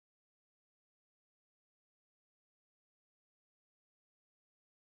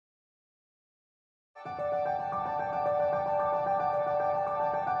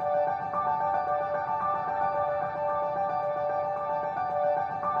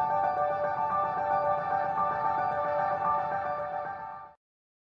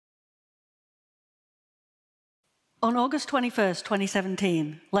On August 21st,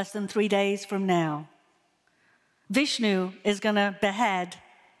 2017, less than 3 days from now, Vishnu is going to behead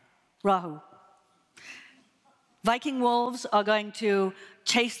Rahu. Viking wolves are going to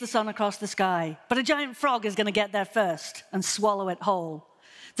chase the sun across the sky, but a giant frog is going to get there first and swallow it whole.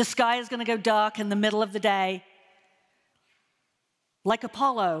 The sky is going to go dark in the middle of the day, like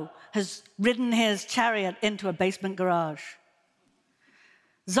Apollo has ridden his chariot into a basement garage.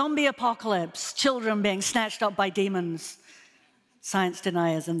 Zombie apocalypse, children being snatched up by demons, science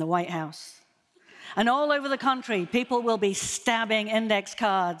deniers in the White House. And all over the country, people will be stabbing index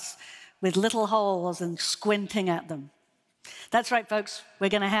cards with little holes and squinting at them. That's right, folks, we're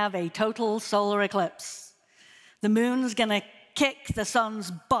going to have a total solar eclipse. The moon's going to kick the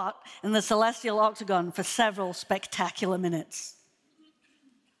sun's butt in the celestial octagon for several spectacular minutes.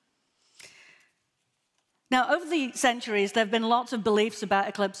 Now, over the centuries, there have been lots of beliefs about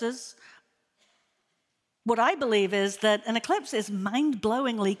eclipses. What I believe is that an eclipse is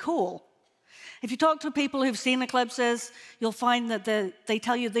mind-blowingly cool. If you talk to people who've seen eclipses, you'll find that they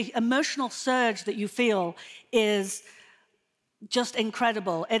tell you the emotional surge that you feel is just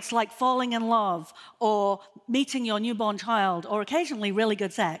incredible. It's like falling in love, or meeting your newborn child, or occasionally really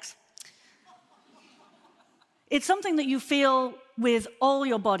good sex. It's something that you feel with all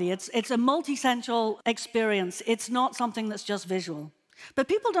your body. It's a multi-sensual experience. It's not something that's just visual. But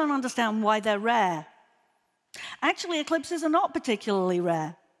people don't understand why they're rare. Actually, eclipses are not particularly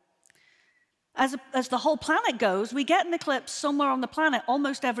rare. As the whole planet goes, we get an eclipse somewhere on the planet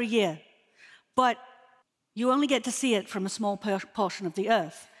almost every year. But you only get to see it from a small portion of the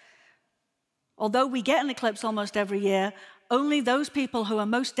Earth. Although we get an eclipse almost every year, only those people who are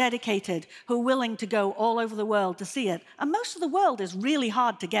most dedicated, who are willing to go all over the world to see it. And most of the world is really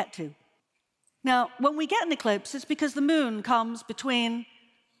hard to get to. Now, when we get an eclipse, it's because the moon comes between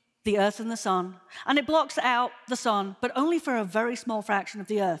the Earth and the sun, and it blocks out the sun, but only for a very small fraction of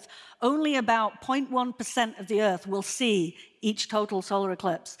the Earth. Only about 0.1% of the Earth will see each total solar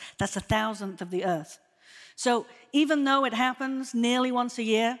eclipse. That's 1,000th of the Earth. So even though it happens nearly once a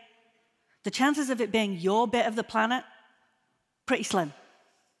year, the chances of it being your bit of the planet, pretty slim.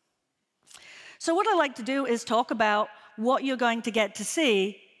 So what I'd like to do is talk about what you're going to get to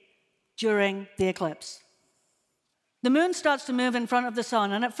see during the eclipse. The moon starts to move in front of the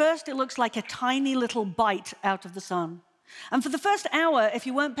sun, and at first it looks like a tiny little bite out of the sun. And for the first hour, if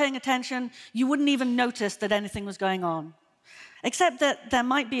you weren't paying attention, you wouldn't even notice that anything was going on, except that there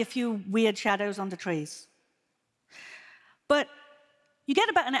might be a few weird shadows on the trees. But you get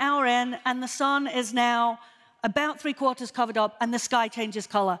about an hour in, and the sun is now about 3/4 covered up, and the sky changes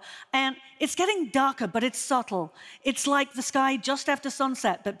color. And it's getting darker, but it's subtle. It's like the sky just after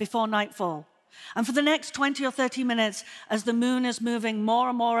sunset, but before nightfall. And for the next 20 or 30 minutes, as the moon is moving more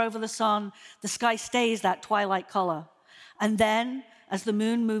and more over the sun, the sky stays that twilight color. And then, as the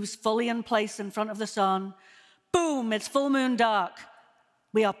moon moves fully in place in front of the sun, boom, it's full moon dark.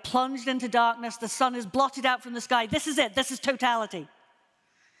 We are plunged into darkness. The sun is blotted out from the sky. This is it. This is totality.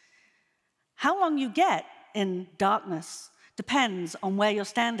 How long you get in darkness depends on where you're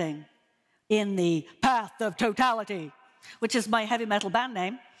standing in the path of totality, which is my heavy metal band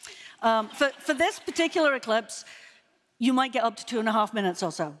name. For this particular eclipse, you might get up to 2.5 minutes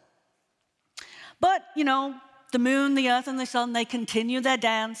or so. But, you know, the moon, the Earth, and the sun, they continue their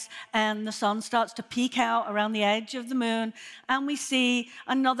dance, and the sun starts to peek out around the edge of the moon, and we see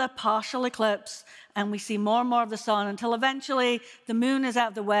another partial eclipse, and we see more and more of the sun until eventually the moon is out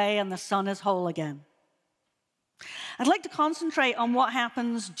of the way and the sun is whole again. I'd like to concentrate on what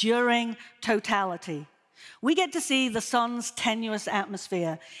happens during totality. We get to see the sun's tenuous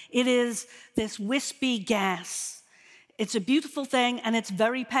atmosphere. It is this wispy gas. It's a beautiful thing, and it's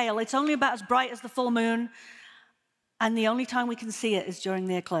very pale. It's only about as bright as the full moon, and the only time we can see it is during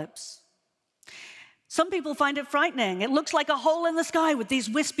the eclipse. Some people find it frightening. It looks like a hole in the sky with these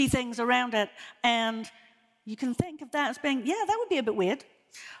wispy things around it, and you can think of that as being, yeah, that would be a bit weird,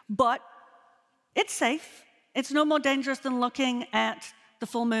 but it's safe. It's no more dangerous than looking at the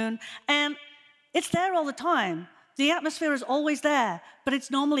full moon, and it's there all the time. The atmosphere is always there, but it's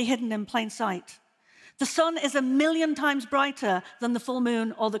normally hidden in plain sight. The sun is 1,000,000 times brighter than the full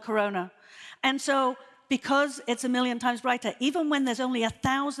moon or the corona. And so, because it's 1,000,000 times brighter, even when there's only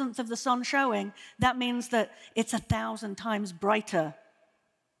 1,000th of the sun showing, that means that it's 1,000 times brighter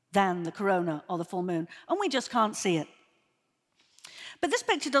than the corona or the full moon, and we just can't see it. But this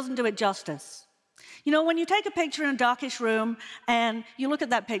picture doesn't do it justice. You know, when you take a picture in a darkish room and you look at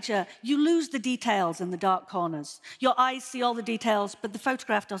that picture, you lose the details in the dark corners. Your eyes see all the details, but the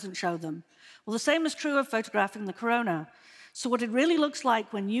photograph doesn't show them. Well, the same is true of photographing the corona. So what it really looks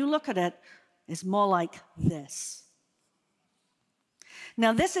like when you look at it is more like this.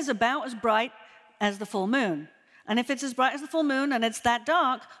 Now, this is about as bright as the full moon. And if it's as bright as the full moon and it's that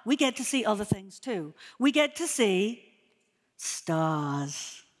dark, we get to see other things too. We get to see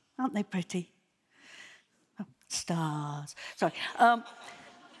stars. Aren't they pretty? Oh, stars. Sorry.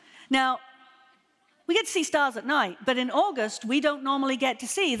 Now, we get to see stars at night, but in August, we don't normally get to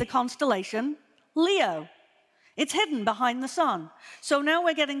see the constellation Leo. It's hidden behind the sun. So now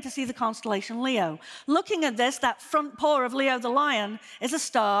we're getting to see the constellation Leo. Looking at this, that front paw of Leo the lion is a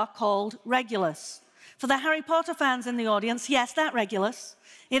star called Regulus. For the Harry Potter fans in the audience, yes, that Regulus.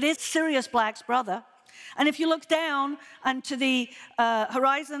 It is Sirius Black's brother. And if you look down and to the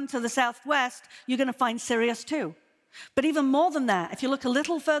horizon to the southwest, you're going to find Sirius too. But even more than that, if you look a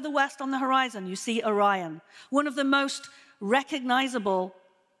little further west on the horizon, you see Orion, one of the most recognizable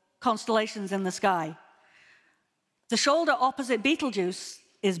constellations in the sky. The shoulder opposite Betelgeuse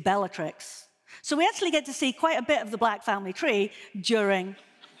is Bellatrix. So we actually get to see quite a bit of the Black family tree during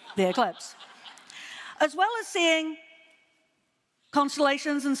the eclipse. As well as seeing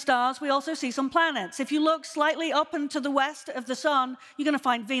constellations and stars, we also see some planets. If you look slightly up and to the west of the sun, you're going to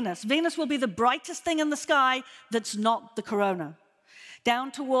find Venus. Venus will be the brightest thing in the sky that's not the corona. Down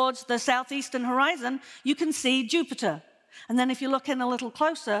towards the southeastern horizon, you can see Jupiter. And then if you look in a little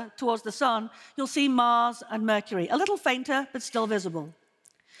closer towards the sun, you'll see Mars and Mercury, a little fainter, but still visible.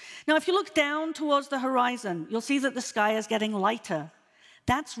 Now, if you look down towards the horizon, you'll see that the sky is getting lighter.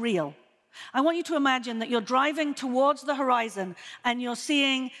 That's real. I want you to imagine that you're driving towards the horizon and you're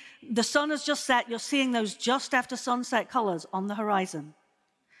seeing the sun has just set, you're seeing those just after sunset colors on the horizon.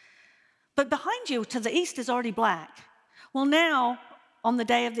 But behind you to the east is already black. Well, now, on the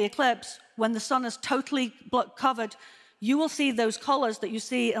day of the eclipse, when the sun is totally covered, you will see those colors that you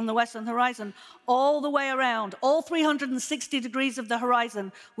see on the western horizon all the way around. All 360 degrees of the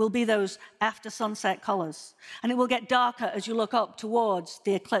horizon will be those after sunset colors. And it will get darker as you look up towards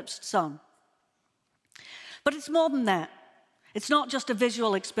the eclipsed sun. But it's more than that. It's not just a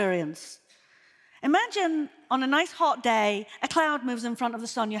visual experience. Imagine on a nice hot day, a cloud moves in front of the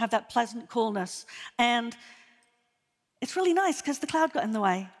sun. You have that pleasant coolness. And it's really nice because the cloud got in the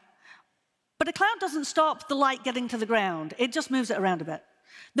way. But a cloud doesn't stop the light getting to the ground. It just moves it around a bit.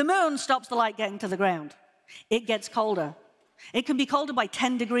 The moon stops the light getting to the ground. It gets colder. It can be colder by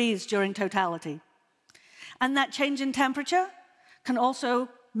 10 degrees during totality. And that change in temperature can also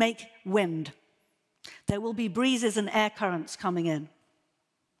make wind. There will be breezes and air currents coming in.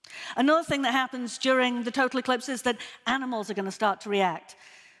 Another thing that happens during the total eclipse is that animals are going to start to react.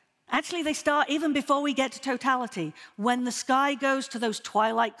 Actually, they start even before we get to totality. When the sky goes to those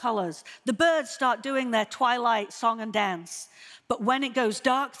twilight colors, the birds start doing their twilight song and dance. But when it goes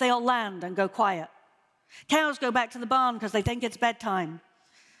dark, they all land and go quiet. Cows go back to the barn because they think it's bedtime.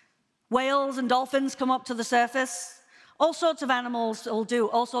 Whales and dolphins come up to the surface. All sorts of animals will do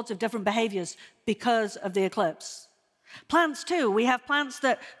all sorts of different behaviors because of the eclipse. Plants too. We have plants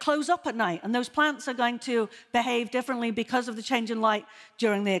that close up at night, and those plants are going to behave differently because of the change in light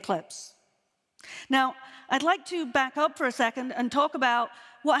during the eclipse. Now, I'd like to back up for a second and talk about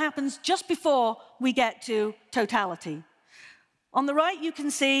what happens just before we get to totality. On the right, you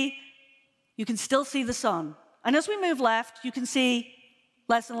can still see the sun. And as we move left, you can see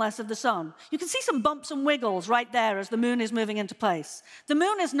less and less of the sun. You can see some bumps and wiggles right there as the moon is moving into place. The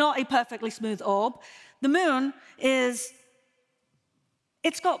moon is not a perfectly smooth orb. The moon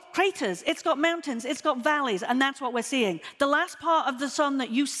it's got craters, it's got mountains, it's got valleys, and that's what we're seeing. The last part of the sun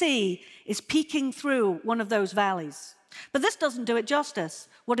that you see is peeking through one of those valleys. But this doesn't do it justice.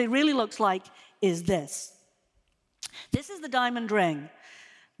 What it really looks like is this. This is the diamond ring.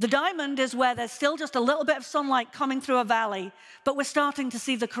 The diamond is where there's still just a little bit of sunlight coming through a valley, but we're starting to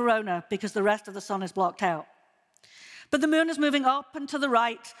see the corona because the rest of the sun is blocked out. But the moon is moving up and to the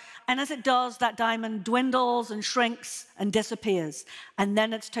right, and as it does, that diamond dwindles and shrinks and disappears, and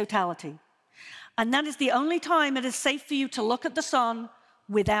then it's totality. And that is the only time it is safe for you to look at the sun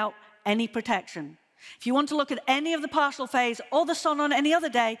without any protection. If you want to look at any of the partial phase or the sun on any other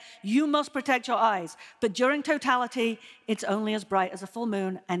day, you must protect your eyes. But during totality, it's only as bright as a full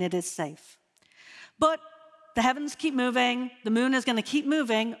moon, and it is safe. But the heavens keep moving, the moon is going to keep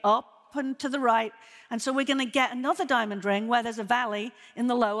moving up and to the right, and so we're going to get another diamond ring where there's a valley in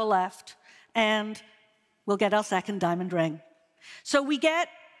the lower left, and we'll get our second diamond ring. So we get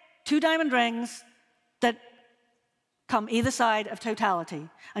two diamond rings that come either side of totality.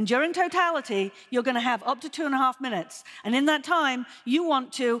 And during totality, you're going to have up to 2.5 minutes. And in that time, you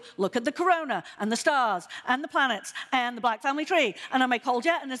want to look at the corona, and the stars, and the planets, and the black family tree. And am I cold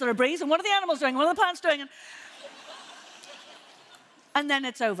yet? And is there a breeze? And what are the animals doing? What are the plants doing? And then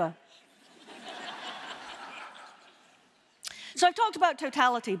it's over. So I've talked about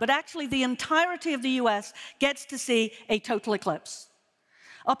totality, but actually the entirety of the US gets to see a total eclipse.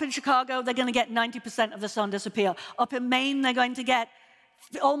 Up in Chicago, they're going to get 90% of the sun disappear. Up in Maine, they're going to get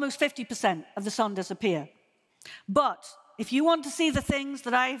almost 50% of the sun disappear. But if you want to see the things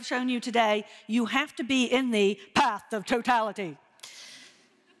that I have shown you today, you have to be in the path of totality.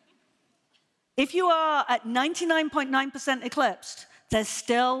 If you are at 99.9% eclipsed, there's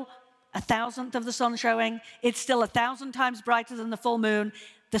still 1,000th of the sun showing. It's still 1,000 times brighter than the full moon.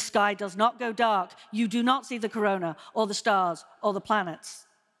 The sky does not go dark. You do not see the corona or the stars or the planets.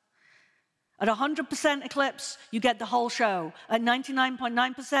 At 100% eclipse, you get the whole show. At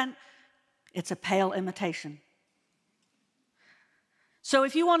 99.9%, it's a pale imitation. So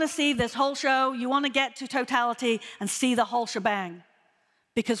if you want to see this whole show, you want to get to totality and see the whole shebang,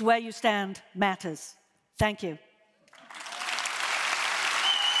 because where you stand matters. Thank you.